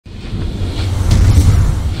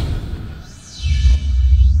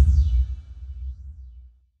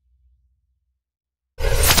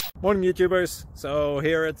Morning YouTubers. So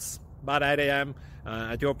here it's about 8 a.m.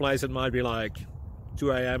 At your place it might be like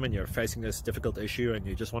 2 a.m. and you're facing this difficult issue and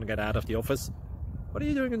you just want to get out of the office. What are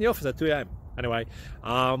you doing in the office at 2 a.m.? Anyway,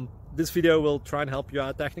 this video will try and help you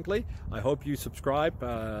out technically. I hope you subscribe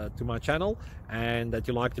to my channel and that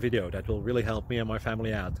you like the video. That will really help me and my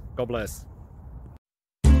family out. God bless.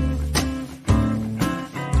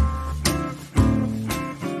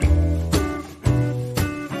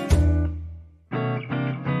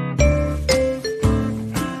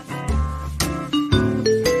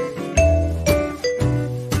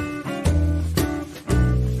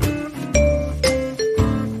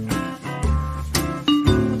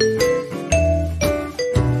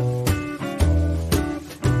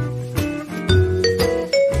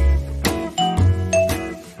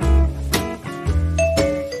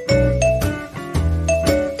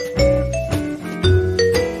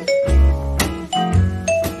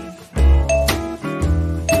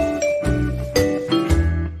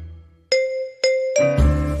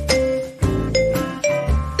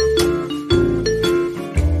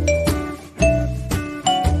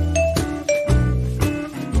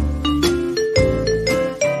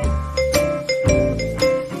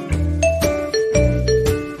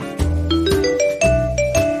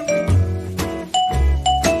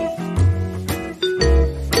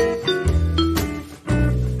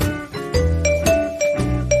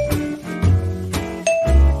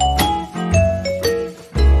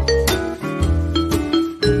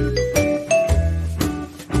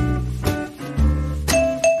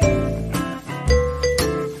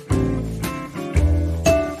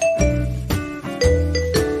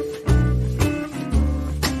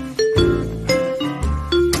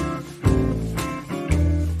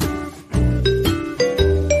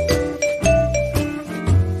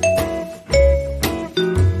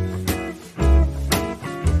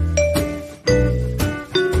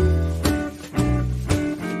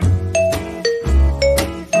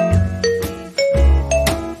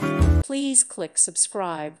 Please click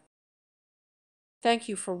subscribe. Thank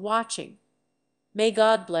you for watching. May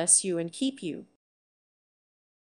God bless you and keep you.